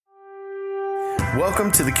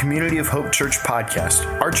Welcome to the Community of Hope Church podcast.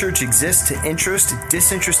 Our church exists to interest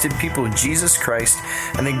disinterested people in Jesus Christ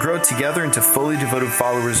and then grow together into fully devoted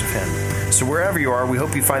followers of Him. So wherever you are, we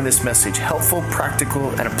hope you find this message helpful, practical,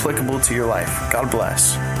 and applicable to your life. God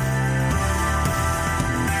bless.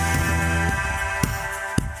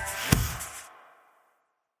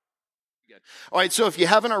 All right, so if you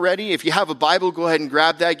haven't already, if you have a Bible, go ahead and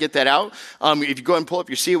grab that, get that out. If you go ahead and pull up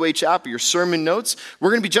your COH app or your sermon notes, we're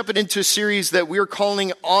going to be jumping into a series that we're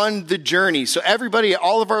calling On the Journey. So everybody at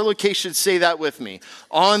all of our locations, say that with me.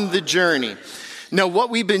 On the Journey. Now, what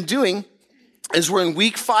we've been doing is we're in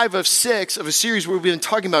week 5 of 6 of a series where we've been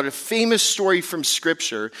talking about a famous story from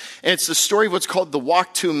Scripture. And it's the story of what's called the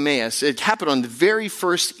Walk to Emmaus. It happened on the very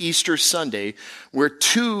first Easter Sunday, where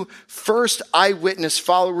 2 first eyewitness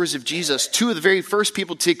followers of Jesus, 2 of the very first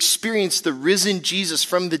people to experience the risen Jesus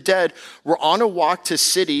from the dead, were on a walk to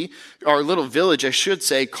city, or little village, I should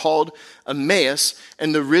say, called Emmaus,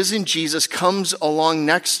 and the risen Jesus comes along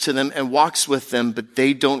next to them and walks with them, but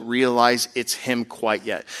they don't realize it's him quite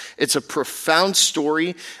yet. It's a profound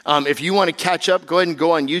story. If you want to catch up, go ahead and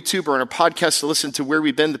go on YouTube or on our podcast to listen to where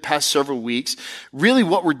we've been the past several weeks. Really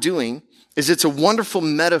what we're doing is it's a wonderful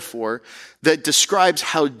metaphor that describes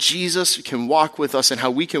how Jesus can walk with us and how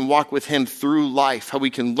we can walk with him through life, how we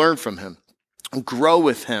can learn from him, grow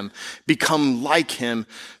with him, become like him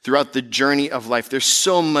throughout the journey of life. There's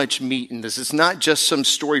so much meat in this. It's not just some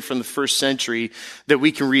story from the first century that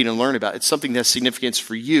we can read and learn about. It's something that has significance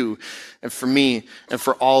for you and for me and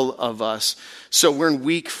for all of us. So we're in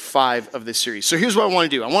week 5 of this series. So here's what I want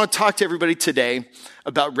to do. I want to talk to everybody today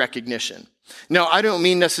about recognition. Now, I don't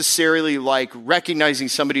mean necessarily like recognizing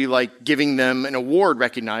somebody, like giving them an award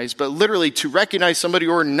recognized, but literally to recognize somebody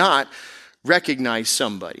or not recognize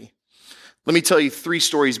somebody. Let me tell you 3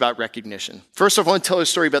 stories about recognition. First off, I want to tell a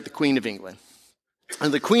story about the Queen of England.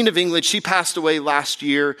 And the Queen of England, she passed away last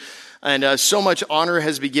year, and so much honor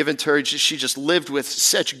has been given to her. She just lived with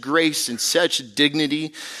such grace and such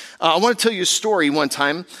dignity. I want to tell you a story one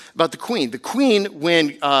time about the Queen. The Queen,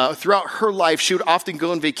 when throughout her life, she would often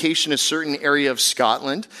go on vacation in a certain area of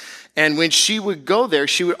Scotland. And when she would go there,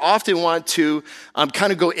 she would often want to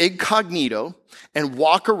kind of go incognito and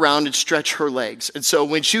walk around and stretch her legs. And so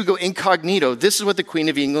when she would go incognito, this is what the Queen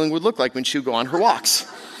of England would look like when she would go on her walks.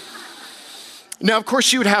 Now, of course,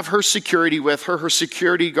 she would have her security with her. Her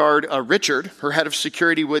security guard, Richard, her head of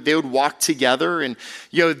security, they would walk together, and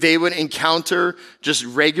they would encounter just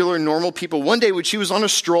regular, normal people. One day, when she was on a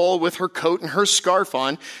stroll with her coat and her scarf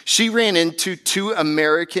on, she ran into 2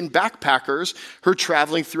 American backpackers who were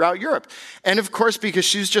traveling throughout Europe. And of course, because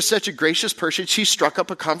she was just such a gracious person, she struck up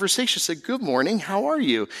a conversation. She said, "Good morning, how are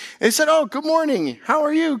you?" And they said, "Oh, good morning, how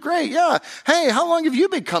are you? Great, yeah. Hey, how long have you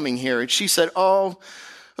been coming here?" And she said, "Oh,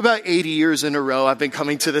 about 80 years in a row, I've been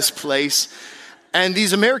coming to this place." And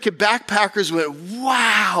these American backpackers went,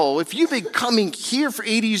 "Wow, if you've been coming here for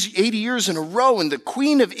 80 years in a row and the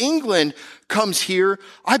Queen of England comes here,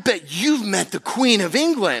 I bet you've met the Queen of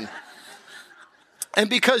England." And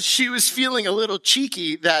because she was feeling a little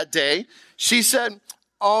cheeky that day, she said,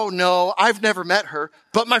 "Oh no, I've never met her,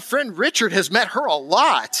 but my friend Richard has met her a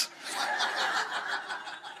lot."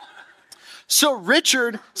 So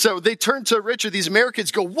they turned to Richard. These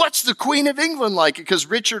Americans go, "What's the Queen of England like?" Because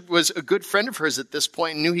Richard was a good friend of hers at this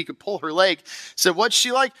point and knew he could pull her leg. Said, "What's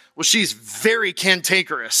she like?" "Well, she's very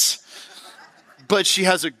cantankerous, but she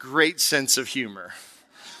has a great sense of humor."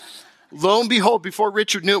 Lo and behold, before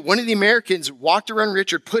Richard knew it, one of the Americans walked around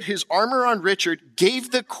Richard, put his arm around Richard,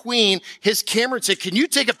 gave the Queen his camera and said, "Can you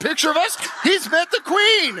take a picture of us? He's met the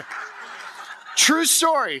Queen." True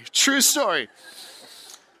story. True story.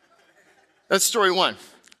 That's story 1.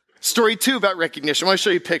 Story 2 about recognition. I want to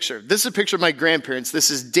show you a picture. This is a picture of my grandparents.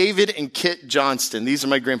 This is David and Kit Johnston. These are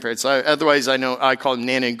my grandparents. Otherwise, I call them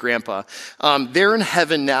Nana and Grandpa. They're in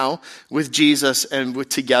heaven now with Jesus and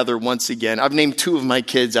together once again. I've named 2 of my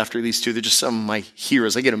kids after these 2. They're just some of my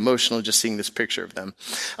heroes. I get emotional just seeing this picture of them.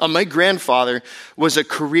 My grandfather was a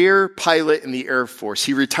career pilot in the Air Force.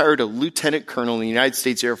 He retired a lieutenant colonel in the United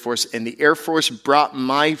States Air Force, and the Air Force brought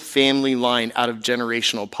my family line out of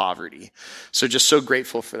generational poverty. So just so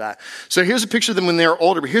grateful for that. So here's a picture of them when they were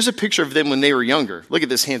older, but here's a picture of them when they were younger. Look at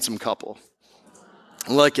this handsome couple.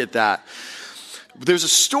 Look at that. There's a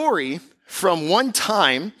story from one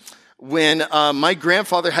time when my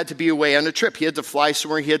grandfather had to be away on a trip. He had to fly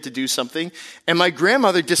somewhere. He had to do something. And my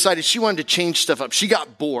grandmother decided she wanted to change stuff up. She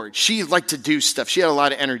got bored. She liked to do stuff. She had a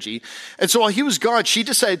lot of energy. And so while he was gone, she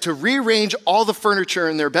decided to rearrange all the furniture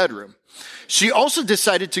in their bedroom. She also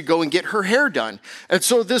decided to go and get her hair done. And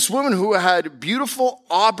so this woman who had beautiful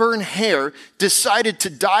auburn hair decided to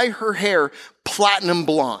dye her hair platinum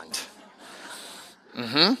blonde.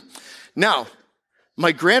 Now,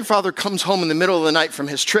 my grandfather comes home in the middle of the night from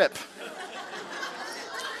his trip.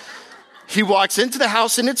 He walks into the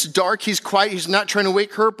house and it's dark. He's quiet. He's not trying to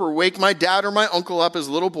wake her up or wake my dad or my uncle up as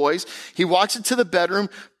little boys. He walks into the bedroom,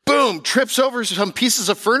 boom, trips over some pieces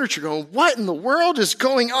of furniture going, what in the world is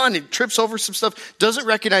going on? He trips over some stuff, doesn't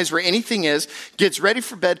recognize where anything is, gets ready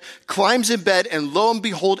for bed, climbs in bed, and lo and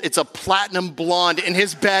behold, it's a platinum blonde in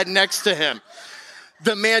his bed next to him.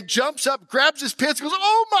 The man jumps up, grabs his pants, goes,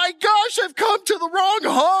 oh my gosh, I've come to the wrong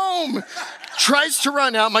home. Tries to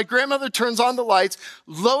run out. My grandmother turns on the lights.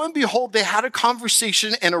 Lo and behold, they had a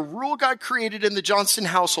conversation and a rule got created in the Johnston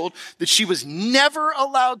household that she was never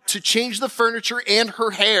allowed to change the furniture and her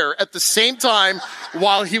hair at the same time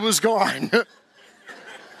while he was gone.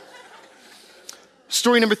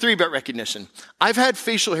 Story number 3 about recognition. I've had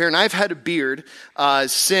facial hair and I've had a beard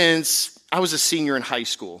since I was a senior in high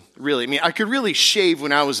school. Really, I mean, I could really shave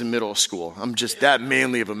when I was in middle school. I'm just that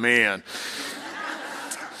manly of a man.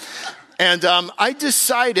 And I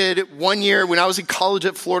decided one year when I was in college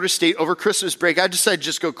at Florida State over Christmas break, I decided to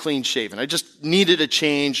just go clean shaven. I just needed a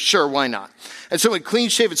change. Sure, why not? And so I went clean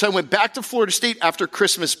shaven. So I went back to Florida State after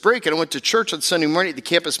Christmas break and I went to church on Sunday morning at the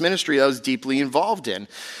campus ministry that I was deeply involved in.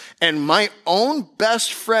 And my own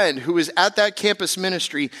best friend who was at that campus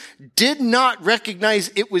ministry did not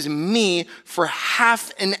recognize it was me for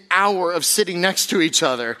half an hour of sitting next to each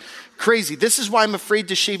other. Crazy. This is why I'm afraid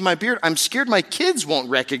to shave my beard. I'm scared my kids won't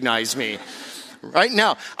recognize me. Right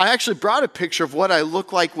now, I actually brought a picture of what I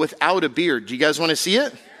look like without a beard. Do you guys want to see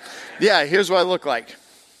it? Yeah, here's what I look like.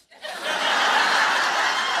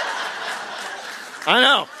 I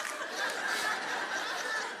know.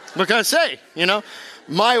 What can I say? You know?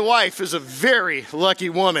 My wife is a very lucky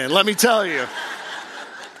woman, let me tell you.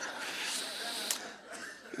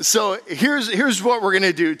 So here's what we're going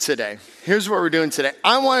to do today. Here's what we're doing today.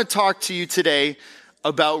 I want to talk to you today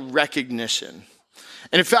about recognition.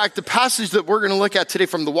 And in fact, the passage that we're going to look at today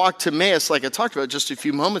from the walk to Emmaus, like I talked about just a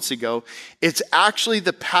few moments ago, it's actually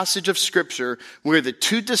the passage of scripture where the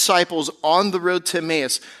 2 disciples on the road to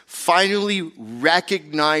Emmaus finally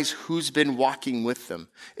recognize who's been walking with them.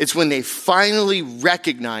 It's when they finally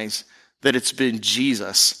recognize that it's been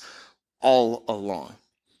Jesus all along.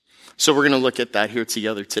 So we're going to look at that here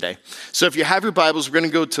together today. So if you have your Bibles, we're going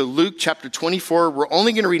to go to Luke chapter 24. We're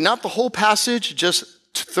only going to read not the whole passage, just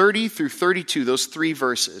 30 through 32, those 3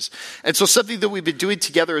 verses. And so something that we've been doing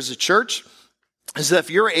together as a church is that if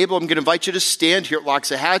you're able, I'm going to invite you to stand here at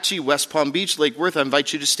Loxahatchee, West Palm Beach, Lake Worth. I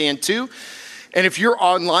invite you to stand too. And if you're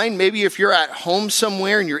online, maybe if you're at home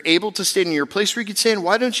somewhere and you're able to stand in your place where you can stand,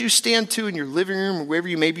 why don't you stand too in your living room or wherever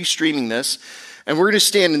you may be streaming this? And we're going to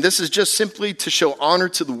stand, and this is just simply to show honor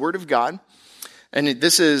to the Word of God. And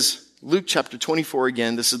this is Luke chapter 24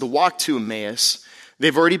 again. This is the walk to Emmaus.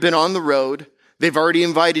 They've already been on the road. They've already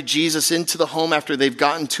invited Jesus into the home after they've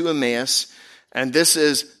gotten to Emmaus. And this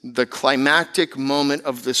is the climactic moment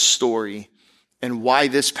of this story and why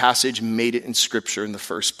this passage made it in Scripture in the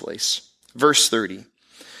first place. Verse 30.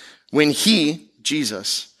 When he,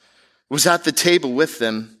 Jesus, was at the table with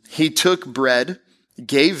them, he took bread,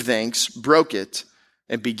 gave thanks, broke it,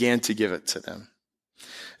 and began to give it to them.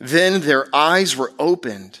 Then their eyes were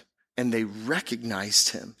opened and they recognized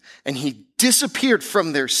him, and he disappeared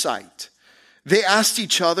from their sight. They asked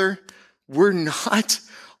each other, were not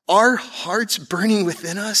our hearts burning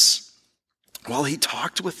within us while he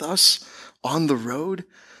talked with us on the road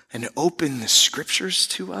and opened the scriptures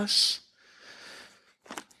to us?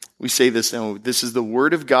 We say this now. This is the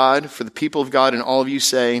word of God for the people of God, and all of you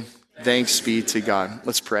say, thanks be to God.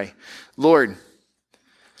 Let's pray. Lord,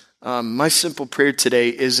 my simple prayer today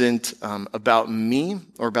isn't about me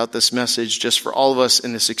or about this message, just for all of us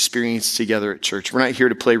in this experience together at church. We're not here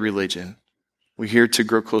to play religion. We're here to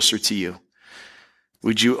grow closer to you.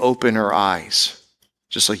 Would you open our eyes,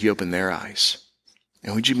 just like you opened their eyes?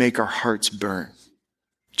 And would you make our hearts burn,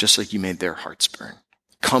 just like you made their hearts burn?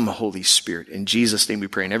 Come, Holy Spirit. In Jesus' name we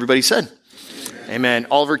pray. And everybody said, amen.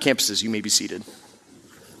 All of our campuses, you may be seated.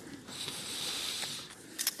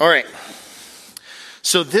 All right.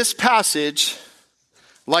 So this passage,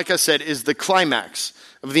 like I said, is the climax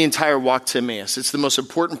of the entire walk to Emmaus. It's the most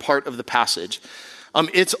important part of the passage.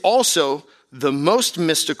 It's also the most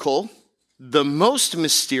mystical, the most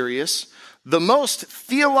mysterious, the most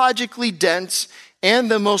theologically dense,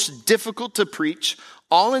 and the most difficult to preach,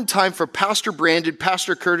 all in time for Pastor Brandon,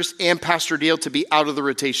 Pastor Curtis, and Pastor Dale to be out of the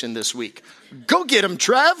rotation this week. Go get them,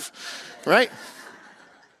 Trev! Right?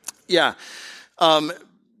 Yeah.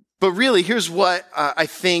 But really, here's what I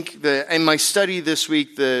think in my study this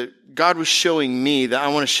week that God was showing me that I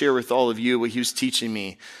want to share with all of you what he was teaching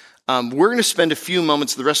me. We're going to spend a few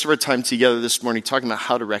moments, the rest of our time together this morning, talking about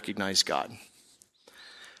how to recognize God.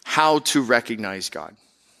 How to recognize God.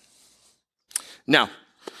 Now,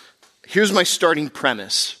 here's my starting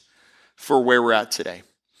premise for where we're at today.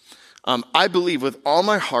 I believe with all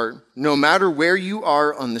my heart, no matter where you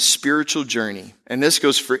are on the spiritual journey, and this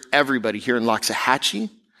goes for everybody here in Loxahatchee,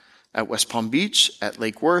 at West Palm Beach, at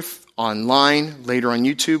Lake Worth, online, later on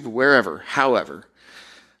YouTube, wherever, however,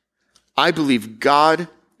 I believe God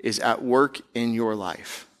is at work in your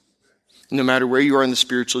life. No matter where you are in the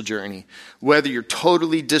spiritual journey, whether you're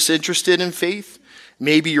totally disinterested in faith,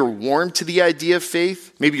 maybe you're warm to the idea of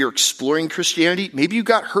faith, maybe you're exploring Christianity, maybe you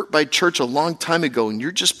got hurt by church a long time ago and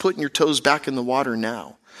you're just putting your toes back in the water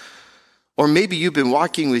now. Or maybe you've been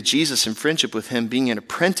walking with Jesus in friendship with him, being an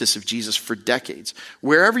apprentice of Jesus for decades.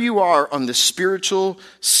 Wherever you are on the spiritual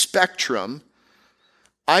spectrum,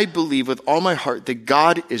 I believe with all my heart that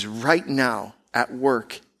God is right now at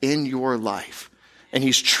work in your life. And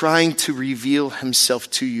he's trying to reveal himself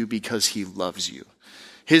to you because he loves you.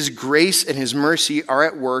 His grace and his mercy are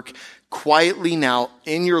at work quietly now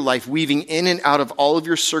in your life, weaving in and out of all of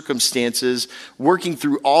your circumstances, working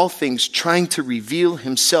through all things, trying to reveal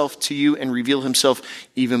himself to you and reveal himself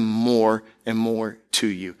even more and more to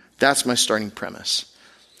you. That's my starting premise.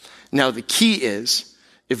 Now, the key is,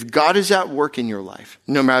 if God is at work in your life,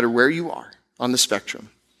 no matter where you are on the spectrum,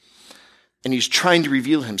 and he's trying to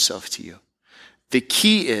reveal himself to you, the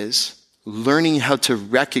key is learning how to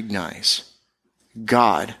recognize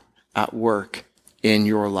God at work in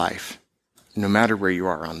your life, no matter where you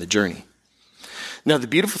are on the journey. Now, the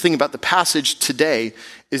beautiful thing about the passage today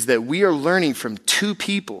is that we are learning from two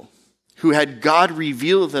people who had God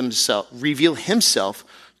reveal himself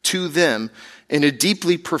to them in a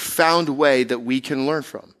deeply profound way that we can learn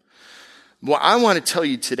from. What I want to tell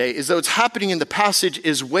you today is that what's happening in the passage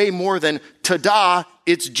is way more than, ta-da,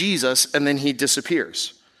 it's Jesus, and then he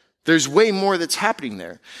disappears. There's way more that's happening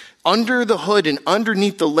there. Under the hood and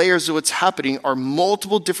underneath the layers of what's happening are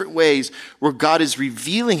multiple different ways where God is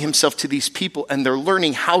revealing himself to these people, and they're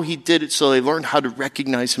learning how he did it, so they learn how to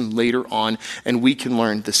recognize him later on, and we can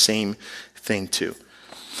learn the same thing too.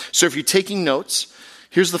 So if you're taking notes,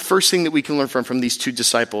 here's the first thing that we can learn from these two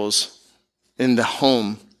disciples in the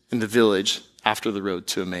home in the village after the road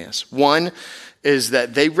to Emmaus. One is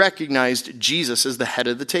that they recognized Jesus as the head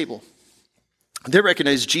of the table. They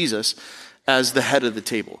recognized Jesus as the head of the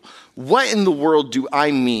table. What in the world do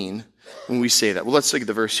I mean when we say that? Well, let's look at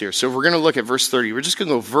the verse here. So we're going to look at verse 30. We're just going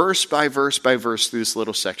to go verse by verse by verse through this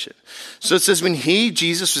little section. So it says, when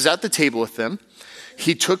Jesus was at the table with them,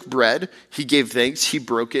 he took bread, he gave thanks, he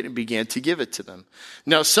broke it, and began to give it to them.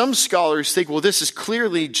 Now, some scholars think, well, this is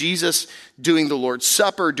clearly Jesus doing the Lord's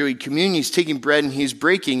Supper, doing communion. He's taking bread and he's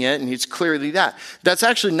breaking it, and it's clearly that. That's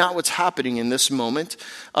actually not what's happening in this moment.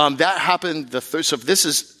 That happened, so if this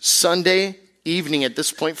is Sunday evening at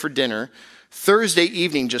this point for dinner, Thursday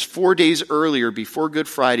evening, just 4 days earlier, before Good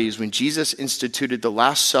Friday, is when Jesus instituted the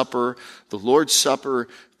Last Supper, the Lord's Supper,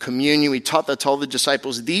 communion. He taught that to all the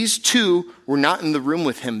disciples. These two were not in the room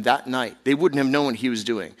with him that night. They wouldn't have known what he was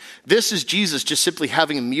doing. This is Jesus just simply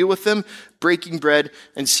having a meal with them, breaking bread,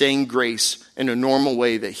 and saying grace in a normal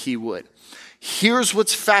way that he would. Here's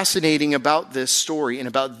what's fascinating about this story and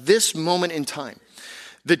about this moment in time.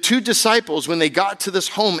 The two disciples, when they got to this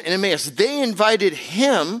home in Emmaus, they invited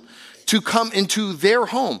him to come into their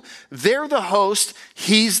home. They're the host.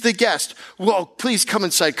 He's the guest. Well, please come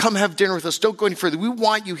inside. Come have dinner with us. Don't go any further. We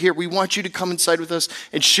want you here. We want you to come inside with us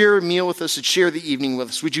and share a meal with us and share the evening with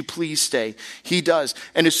us. Would you please stay? He does.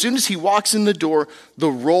 And as soon as he walks in the door,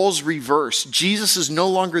 the roles reverse. Jesus is no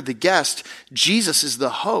longer the guest. Jesus is the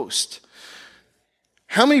host.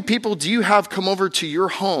 How many people do you have come over to your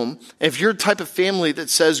home? If you're the type of family that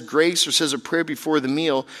says grace or says a prayer before the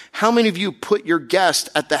meal, how many of you put your guest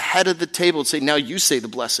at the head of the table and say, now you say the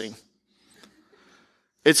blessing?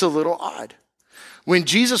 It's a little odd. When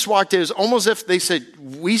Jesus walked in, it was almost as if they said,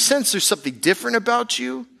 we sense there's something different about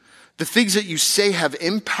you. The things that you say have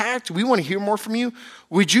impact. We want to hear more from you.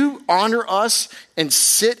 Would you honor us and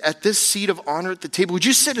sit at this seat of honor at the table? Would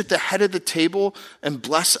you sit at the head of the table and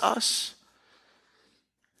bless us?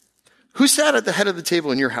 Who sat at the head of the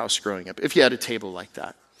table in your house growing up, if you had a table like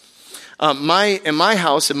that? In my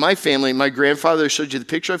house, in my family, my grandfather showed you the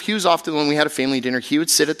picture of, he was often, when we had a family dinner, he would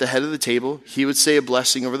sit at the head of the table. He would say a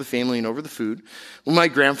blessing over the family and over the food. When my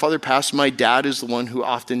grandfather passed, my dad is the one who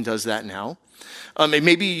often does that now. And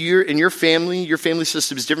maybe in your family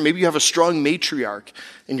system is different. Maybe you have a strong matriarch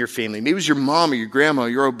in your family. Maybe it was your mom or your grandma or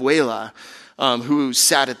your abuela who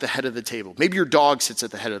sat at the head of the table. Maybe your dog sits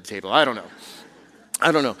at the head of the table. I don't know.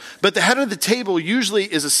 I don't know. But the head of the table usually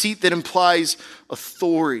is a seat that implies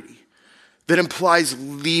authority, that implies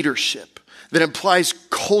leadership, that implies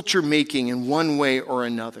culture making in one way or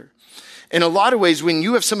another. In a lot of ways, when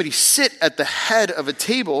you have somebody sit at the head of a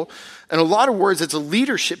table, in a lot of words, it's a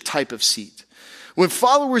leadership type of seat. When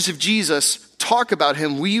followers of Jesus talk about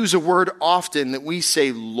him, we use a word often that we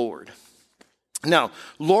say Lord. Now,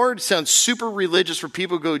 Lord sounds super religious for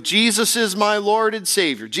people who go, Jesus is my Lord and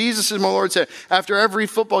Savior. Jesus is my Lord and Savior. After every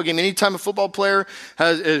football game, anytime a football player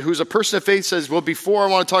who's a person of faith says, well, before I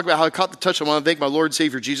want to talk about how I caught the touchdown, I want to thank my Lord and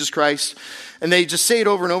Savior, Jesus Christ. And they just say it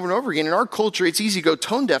over and over and over again. In our culture, it's easy to go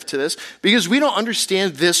tone deaf to this because we don't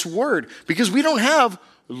understand this word, because we don't have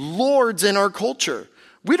lords in our culture.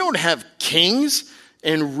 We don't have kings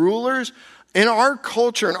and rulers. In our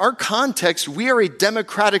culture, in our context, we are a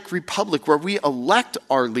democratic republic where we elect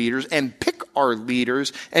our leaders and pick our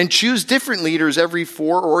leaders and choose different leaders every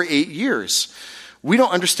 4 or 8 years. We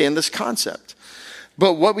don't understand this concept.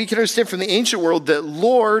 But what we can understand from the ancient world, that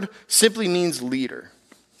Lord simply means leader.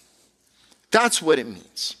 That's what it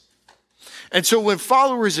means. And so when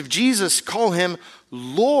followers of Jesus call him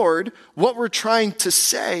Lord, what we're trying to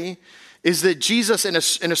say is that Jesus, in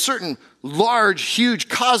a certain large, huge,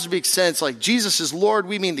 cosmic sense, like Jesus is Lord,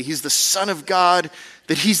 we mean that he's the Son of God,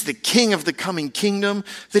 that he's the King of the coming kingdom,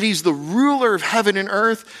 that he's the ruler of heaven and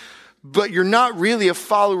earth. But you're not really a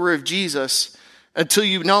follower of Jesus until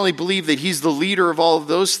you not only believe that he's the leader of all of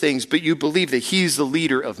those things, but you believe that he's the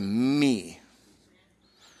leader of me.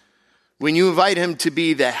 When you invite him to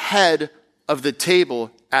be the head of the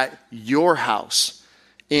table at your house,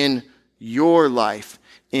 in your life,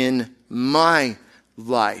 in my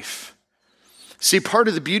life. See, part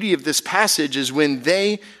of the beauty of this passage is when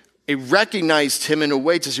they recognized him in a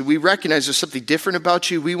way to say, we recognize there's something different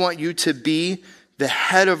about you. We want you to be the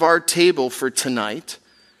head of our table for tonight.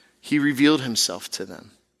 He revealed himself to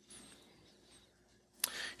them.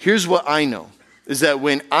 Here's what I know, is that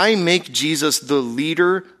when I make Jesus the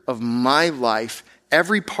leader of my life,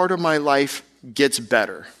 every part of my life gets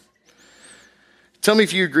better. Tell me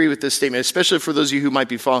if you agree with this statement, especially for those of you who might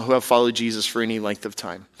be who have followed Jesus for any length of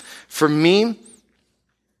time. For me,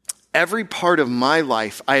 every part of my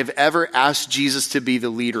life I have ever asked Jesus to be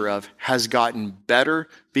the leader of has gotten better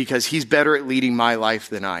because he's better at leading my life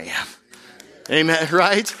than I am. Amen,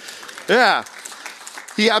 right? Yeah,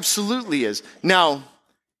 he absolutely is. Now,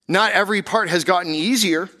 not every part has gotten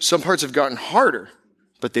easier. Some parts have gotten harder,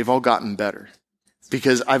 but they've all gotten better,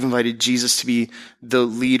 because I've invited Jesus to be the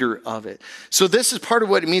leader of it. So this is part of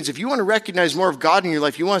what it means. If you want to recognize more of God in your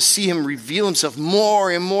life, you want to see him reveal himself more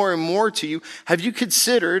and more and more to you, have you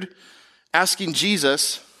considered asking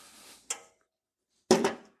Jesus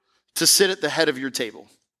to sit at the head of your table?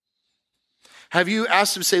 Have you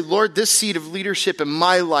asked him, say, Lord, this seat of leadership in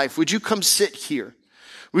my life, would you come sit here?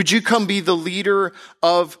 Would you come be the leader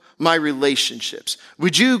of my relationships?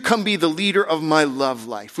 Would you come be the leader of my love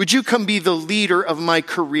life? Would you come be the leader of my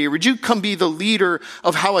career? Would you come be the leader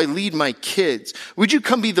of how I lead my kids? Would you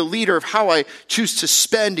come be the leader of how I choose to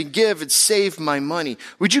spend and give and save my money?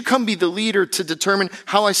 Would you come be the leader to determine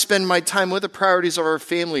how I spend my time, what the priorities of our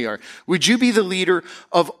family are? Would you be the leader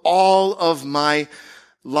of all of my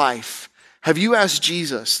life? Have you asked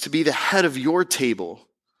Jesus to be the head of your table,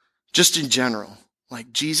 just in general?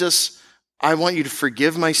 Like, Jesus, I want you to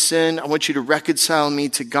forgive my sin. I want you to reconcile me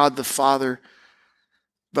to God the Father.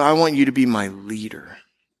 But I want you to be my leader.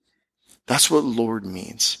 That's what Lord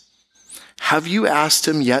means. Have you asked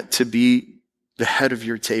him yet to be the head of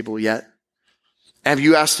your table yet? Have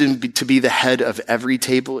you asked him to be the head of every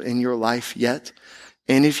table in your life yet?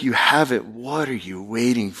 And if you haven't, what are you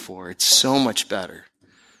waiting for? It's so much better.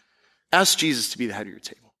 Ask Jesus to be the head of your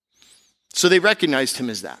table. So they recognized him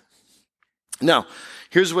as that. Now,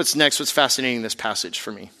 here's what's next, what's fascinating in this passage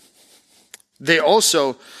for me. They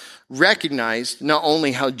also recognized not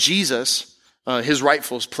only how Jesus, his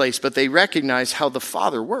rightful place, but they recognized how the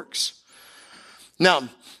Father works. Now,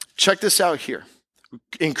 check this out here.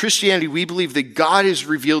 In Christianity, we believe that God is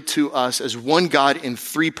revealed to us as one God in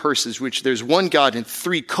three persons, which there's one God in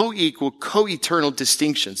three co-equal, co-eternal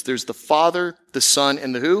distinctions. There's the Father, the Son,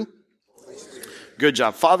 and the who? Good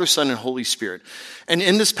job. Father, Son, and Holy Spirit. And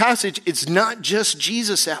in this passage, it's not just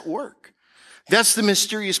Jesus at work. That's the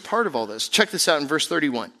mysterious part of all this. Check this out in verse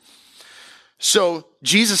 31. So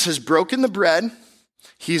Jesus has broken the bread.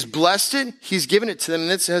 He's blessed it. He's given it to them.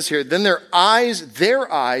 And it says here, then their eyes,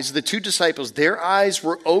 the two disciples, their eyes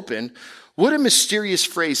were open. What a mysterious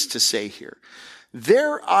phrase to say here.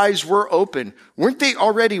 Their eyes were open. Weren't they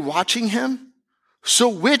already watching him? So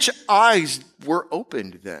which eyes were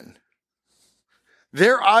opened then?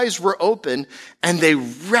 Their eyes were open and they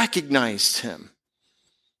recognized him.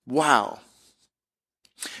 Wow.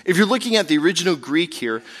 If you're looking at the original Greek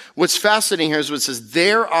here, what's fascinating here is what it says,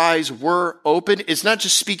 their eyes were open. It's not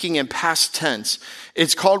just speaking in past tense.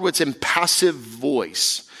 It's called what's in passive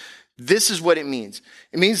voice. This is what it means.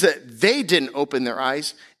 It means that they didn't open their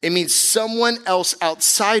eyes. It means someone else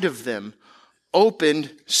outside of them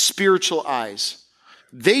opened spiritual eyes.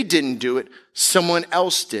 They didn't do it. Someone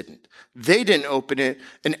else didn't. They didn't open it.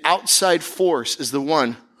 An outside force is the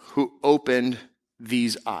one who opened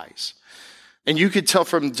these eyes. And you could tell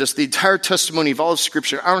from just the entire testimony of all of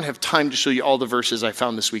Scripture, I don't have time to show you all the verses I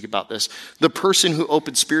found this week about this. The person who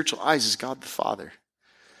opened spiritual eyes is God the Father.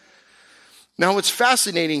 Now, what's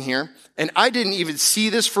fascinating here, and I didn't even see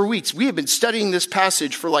this for weeks. We have been studying this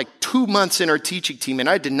passage for like 2 months in our teaching team, and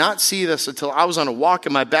I did not see this until I was on a walk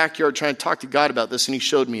in my backyard trying to talk to God about this, and he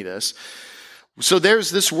showed me this. So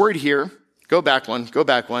there's this word here. Go back one.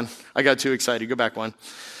 I got too excited. Go back one.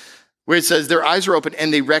 Where it says their eyes were open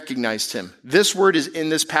and they recognized him. This word is in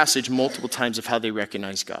this passage multiple times of how they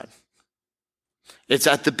recognize God. It's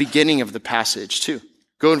at the beginning of the passage too.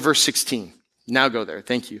 Go in verse 16. Now go there.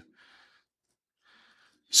 Thank you.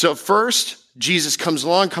 So first, Jesus comes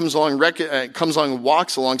along and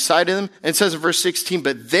walks alongside of them. And it says in verse 16,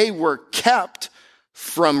 but they were kept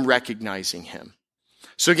from recognizing him.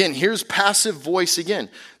 So again, here's passive voice again.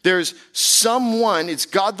 There's someone, it's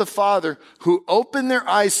God the Father, who opened their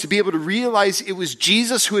eyes to be able to realize it was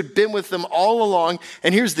Jesus who had been with them all along.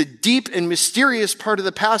 And here's the deep and mysterious part of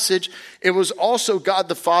the passage. It was also God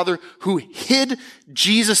the Father who hid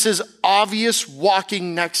Jesus's obvious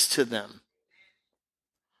walking next to them.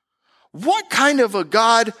 What kind of a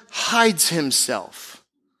God hides himself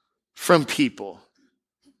from people?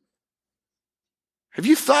 Have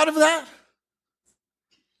you thought of that?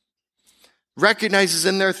 Recognizes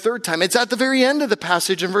in their third time. It's at the very end of the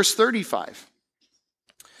passage in verse 35.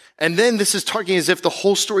 And then this is talking as if the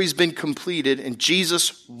whole story has been completed and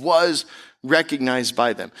Jesus was recognized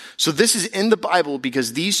by them. So this is in the Bible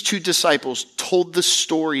because these two disciples told the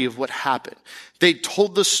story of what happened. They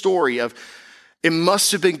told the story of it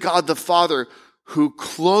must have been God the Father who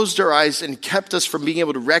closed our eyes and kept us from being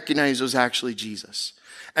able to recognize it was actually Jesus.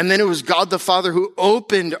 And then it was God the Father who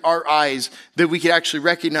opened our eyes that we could actually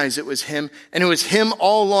recognize it was him. And it was him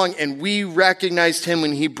all along, and we recognized him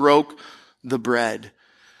when he broke the bread.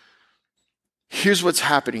 Here's what's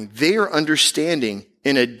happening. They are understanding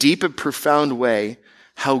in a deep and profound way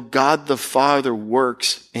how God the Father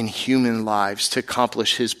works in human lives to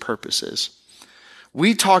accomplish his purposes.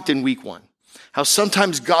 We talked in week 1 how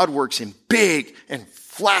sometimes God works in big and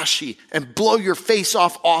flashy and blow your face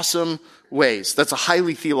off awesome ways. That's a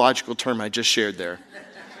highly theological term I just shared there.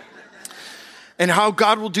 And how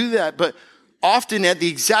God will do that, but often at the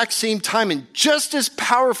exact same time and just as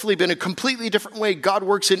powerfully, but in a completely different way, God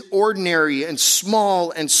works in ordinary and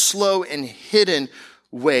small and slow and hidden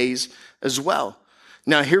ways as well.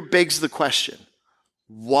 Now here begs the question,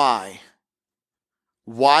 why?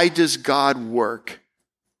 Why does God work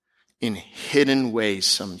in hidden ways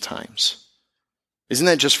sometimes? Isn't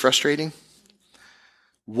that just frustrating?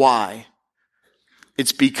 Why?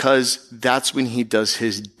 It's because that's when he does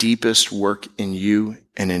his deepest work in you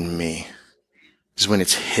and in me, is when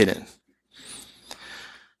it's hidden.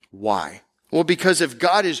 Why? Well, because if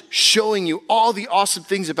God is showing you all the awesome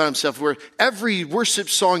things about himself, where every worship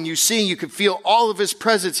song you sing, you can feel all of his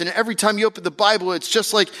presence. And every time you open the Bible, it's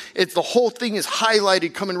just like the whole thing is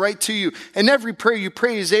highlighted coming right to you. And every prayer you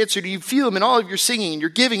pray is answered. And you feel him in all of your singing and your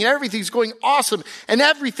giving. And everything's going awesome. And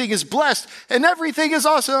everything is blessed. And everything is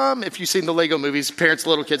awesome. If you've seen the Lego movies, parents,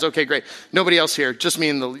 little kids. Okay, great. Nobody else here. Just me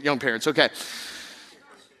and the young parents. Okay.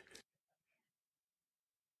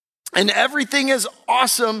 And everything is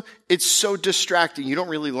awesome. It's so distracting. You don't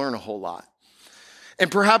really learn a whole lot. And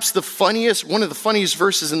perhaps one of the funniest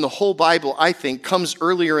verses in the whole Bible, I think, comes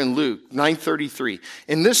earlier in Luke 9:33.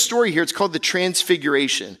 In this story here, it's called the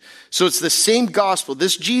Transfiguration. So it's the same gospel.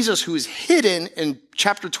 This Jesus who is hidden in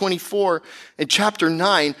chapter 24 and chapter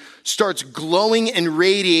 9 starts glowing and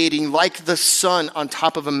radiating like the sun on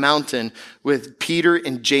top of a mountain with Peter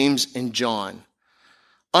and James and John.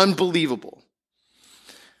 Unbelievable.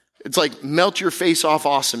 It's like melt your face off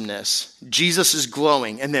awesomeness. Jesus is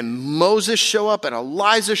glowing. And then Moses show up and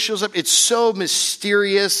Elijah shows up. It's so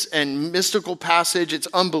mysterious and mystical passage. It's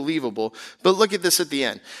unbelievable. But look at this at the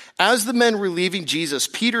end. As the men were leaving Jesus,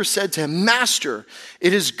 Peter said to him, Master,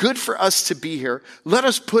 it is good for us to be here. Let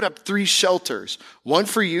us put up 3 shelters. One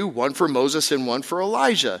for you, one for Moses, and one for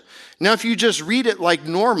Elijah. Now, if you just read it like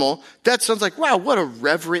normal, that sounds like, wow, what a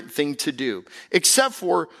reverent thing to do. Except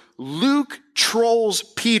for Luke trolls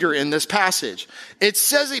Peter in this passage. It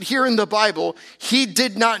says it here in the Bible. He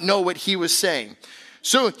did not know what he was saying.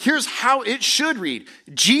 So here's how it should read.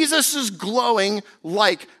 Jesus is glowing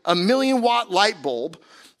like a 1,000,000-watt light bulb,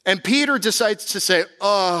 and Peter decides to say,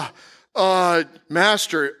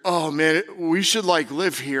 Master, oh man, we should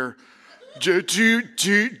live here. Do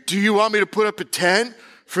you want me to put up a tent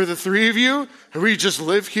for the three of you? And we just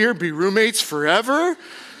live here, be roommates forever?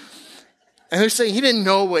 And they're saying he didn't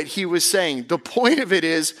know what he was saying. The point of it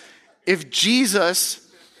is, if Jesus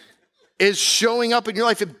is showing up in your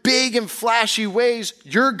life in big and flashy ways,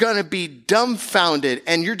 you're going to be dumbfounded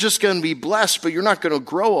and you're just going to be blessed, but you're not going to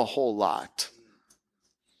grow a whole lot.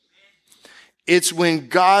 It's when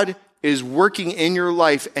God is working in your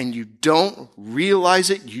life and you don't realize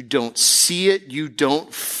it, you don't see it, you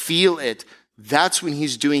don't feel it. That's when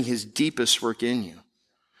he's doing his deepest work in you.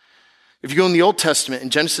 If you go in the Old Testament,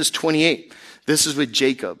 in Genesis 28, this is with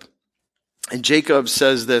Jacob. And Jacob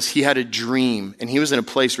says this, he had a dream, and he was in a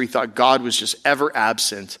place where he thought God was just ever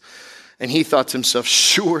absent. And he thought to himself,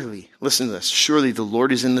 surely, listen to this, surely the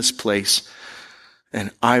Lord is in this place,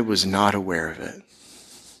 and I was not aware of it.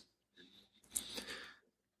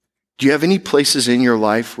 Do you have any places in your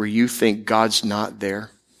life where you think God's not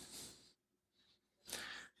there?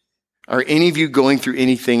 Are any of you going through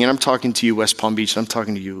anything, and I'm talking to you, West Palm Beach, and I'm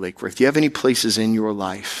talking to you, Lake Worth. Do you have any places in your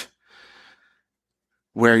life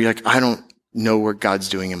where you're like, I don't know what God's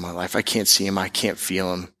doing in my life. I can't see him. I can't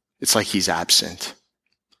feel him. It's like he's absent.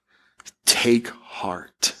 Take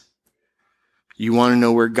heart. You want to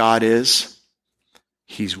know where God is?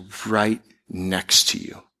 He's right next to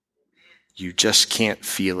you. You just can't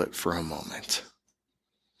feel it for a moment.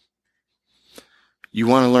 You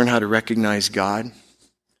want to learn how to recognize God?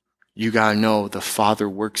 You got to know the Father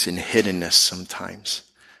works in hiddenness sometimes.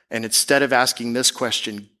 And instead of asking this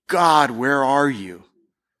question, God, where are you?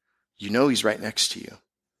 You know he's right next to you.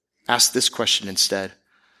 Ask this question instead.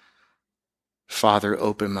 Father,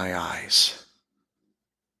 open my eyes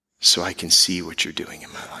so I can see what you're doing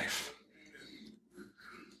in my life.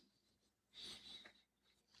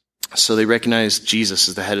 So they recognize Jesus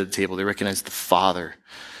as the head of the table. They recognize the Father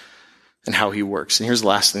and how he works. And here's the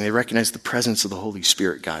last thing. They recognize the presence of the Holy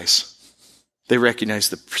Spirit, guys. They recognize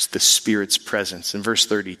the Spirit's presence. In verse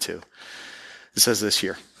 32, it says this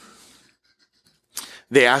here.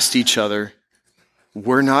 They asked each other,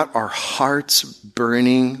 were not our hearts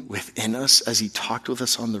burning within us as he talked with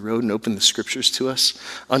us on the road and opened the scriptures to us?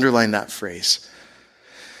 Underline that phrase.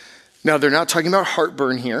 Now, they're not talking about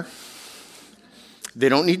heartburn here. They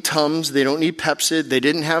don't need Tums. They don't need Pepsid. They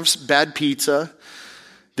didn't have bad pizza.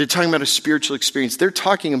 They're talking about a spiritual experience. They're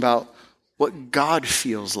talking about what God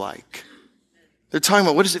feels like. They're talking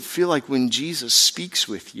about what does it feel like when Jesus speaks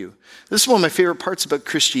with you. This is one of my favorite parts about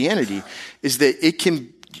Christianity is that it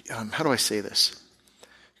can, how do I say this?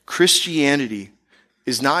 Christianity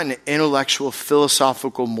is not an intellectual,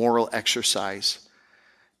 philosophical, moral exercise.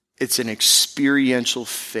 It's an experiential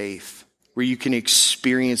faith where you can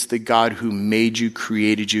experience the God who made you,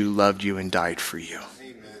 created you, loved you, and died for you.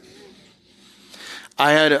 Amen.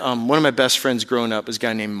 I had one of my best friends growing up was a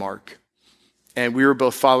guy named Mark. And we were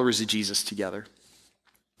both followers of Jesus together.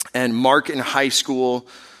 And Mark in high school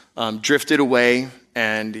drifted away,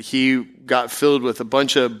 and he got filled with a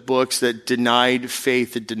bunch of books that denied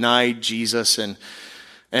faith, that denied Jesus, and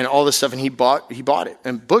all this stuff. And he bought it.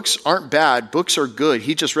 And books aren't bad; books are good.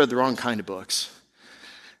 He just read the wrong kind of books.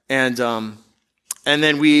 And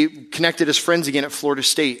then we connected as friends again at Florida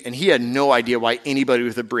State, and he had no idea why anybody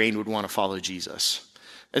with a brain would want to follow Jesus.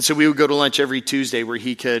 And so we would go to lunch every Tuesday where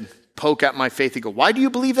he could poke at my faith and go, why do you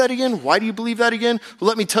believe that again? Why do you believe that again? Well,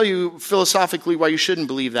 let me tell you philosophically why you shouldn't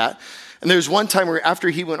believe that. And there was one time where after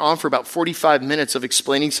he went on for about 45 minutes of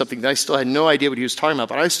explaining something that I still had no idea what he was talking about,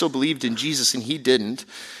 but I still believed in Jesus and he didn't.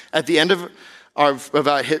 At the end of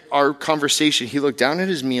our conversation, he looked down at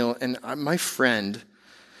his meal, and my friend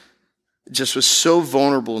just was so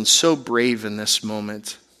vulnerable and so brave in this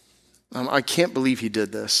moment. I can't believe he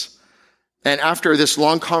did this. And after this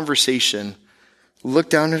long conversation,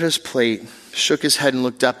 looked down at his plate, shook his head and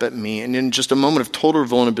looked up at me. And in just a moment of total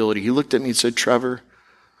vulnerability, he looked at me and said, Trevor,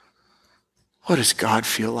 what does God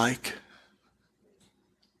feel like?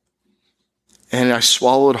 And I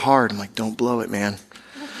swallowed hard. I'm like, don't blow it, man.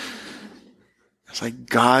 It's like,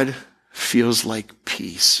 God feels like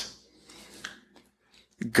peace.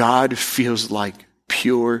 God feels like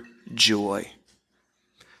pure joy.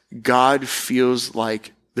 God feels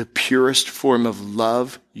like the purest form of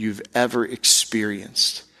love you've ever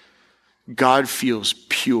experienced. God feels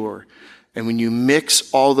pure. And when you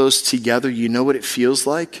mix all those together, you know what it feels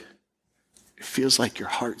like? It feels like your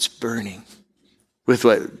heart's burning with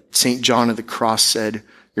what St. John of the Cross said,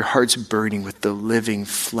 your heart's burning with the living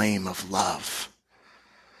flame of love.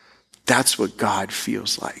 That's what God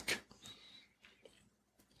feels like.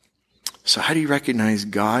 So how do you recognize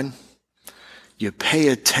God? You pay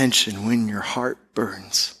attention when your heart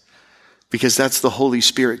burns, because that's the Holy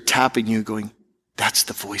Spirit tapping you going, that's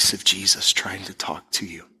the voice of Jesus trying to talk to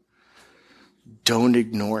you. Don't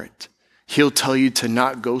ignore it. He'll tell you to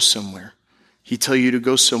not go somewhere. He'll tell you to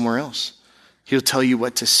go somewhere else. He'll tell you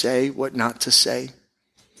what to say, what not to say.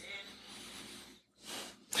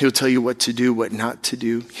 He'll tell you what to do, what not to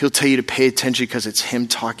do. He'll tell you to pay attention because it's him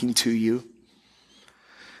talking to you.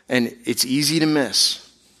 And it's easy to miss.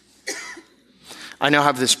 I now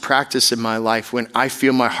have this practice in my life when I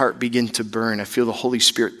feel my heart begin to burn. I feel the Holy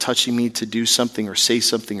Spirit touching me to do something or say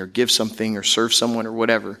something or give something or serve someone or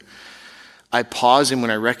whatever. I pause, and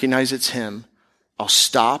when I recognize it's him, I'll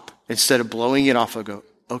stop. Instead of blowing it off, I'll go,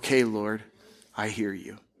 okay, Lord, I hear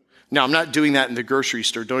you. Now, I'm not doing that in the grocery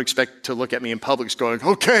store. Don't expect to look at me in Publix going,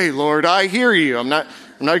 okay, Lord, I hear you. I'm not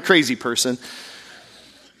a crazy person.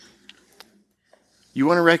 You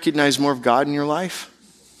want to recognize more of God in your life?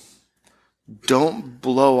 Don't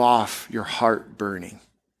blow off your heart burning.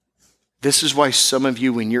 This is why some of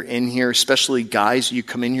you, when you're in here, especially guys, you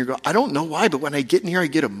come in here and go, I don't know why, but when I get in here, I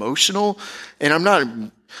get emotional. And I'm not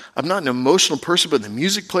an emotional person, but the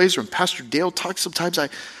music plays, or when Pastor Dale talks, sometimes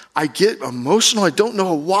I get emotional. I don't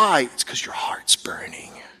know why. It's because your heart's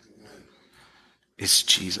burning. It's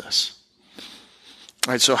Jesus.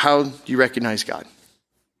 All right, so how do you recognize God?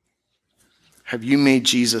 Have you made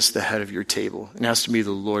Jesus the head of your table and asked him to be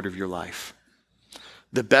the Lord of your life?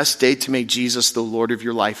 The best day to make Jesus the Lord of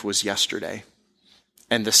your life was yesterday.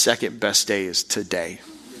 And the second best day is today.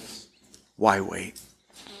 Why wait?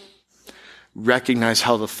 Recognize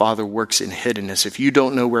how the Father works in hiddenness. If you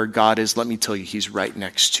don't know where God is, let me tell you, he's right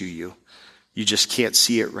next to you. You just can't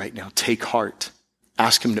see it right now. Take heart.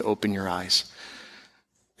 Ask him to open your eyes.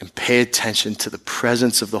 And pay attention to the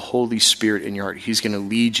presence of the Holy Spirit in your heart. He's going to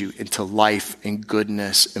lead you into life and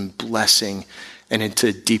goodness and blessing and into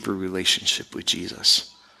a deeper relationship with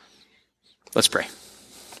Jesus. Let's pray.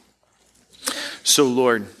 So,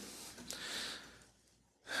 Lord,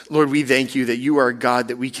 we thank you that you are a God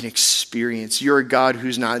that we can experience. You're a God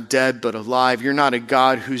who's not dead but alive. You're not a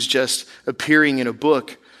God who's just appearing in a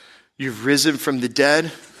book. You've risen from the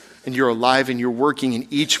dead, and you're alive, and you're working in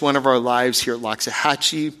each one of our lives here at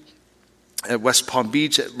Loxahatchee, at West Palm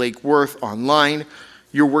Beach, at Lake Worth, online.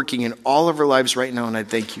 You're working in all of our lives right now, and I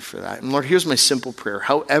thank you for that. And Lord, here's my simple prayer.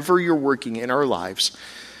 However you're working in our lives,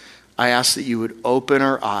 I ask that you would open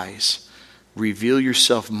our eyes, reveal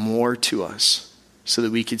yourself more to us so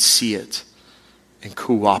that we could see it and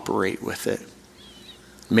cooperate with it.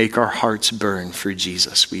 Make our hearts burn for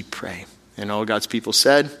Jesus, we pray. And all God's people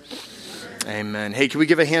said, amen. Hey, can we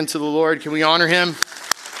give a hand to the Lord? Can we honor him?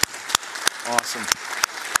 Awesome.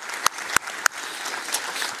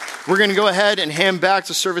 We're going to go ahead and hand back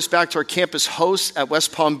the service back to our campus hosts at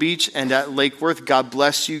West Palm Beach and at Lake Worth. God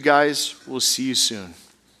bless you guys. We'll see you soon.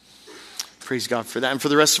 Praise God for that. And for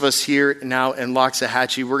the rest of us here now in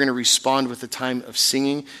Loxahatchee, we're going to respond with a time of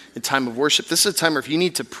singing, a time of worship. This is a time where if you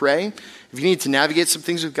need to pray, if you need to navigate some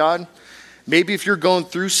things with God, maybe if you're going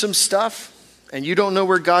through some stuff and you don't know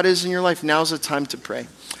where God is in your life, now's the time to pray.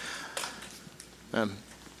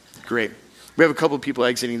 Great. We have a couple of people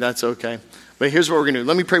exiting. That's okay. But here's what we're going to do.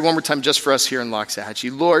 Let me pray one more time just for us here in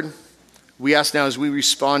Loxahatchee. Lord, we ask now as we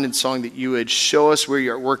respond in song that you would show us where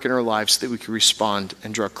you're at work in our lives so that we can respond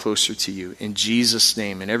and draw closer to you. In Jesus'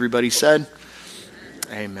 name. And everybody said,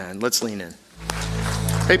 amen. Let's lean in.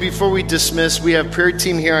 Hey, before we dismiss, we have prayer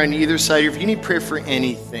team here on either side. If you need prayer for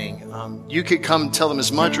anything, you could come tell them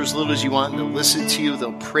as much or as little as you want. They'll listen to you.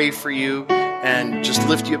 They'll pray for you and just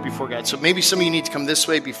lift you up before God. So maybe some of you need to come this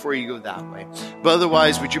way before you go that way. But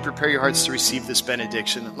otherwise, would you prepare your hearts to receive this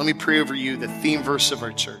benediction? Let me pray over you, the theme verse of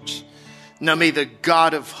our church. Now may the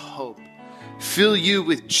God of hope fill you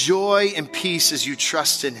with joy and peace as you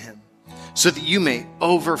trust in him, so that you may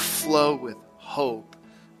overflow with hope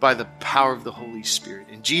by the power of the Holy Spirit.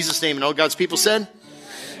 In Jesus' name, and all God's people said,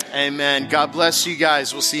 amen. God bless you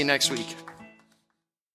guys. We'll see you next week.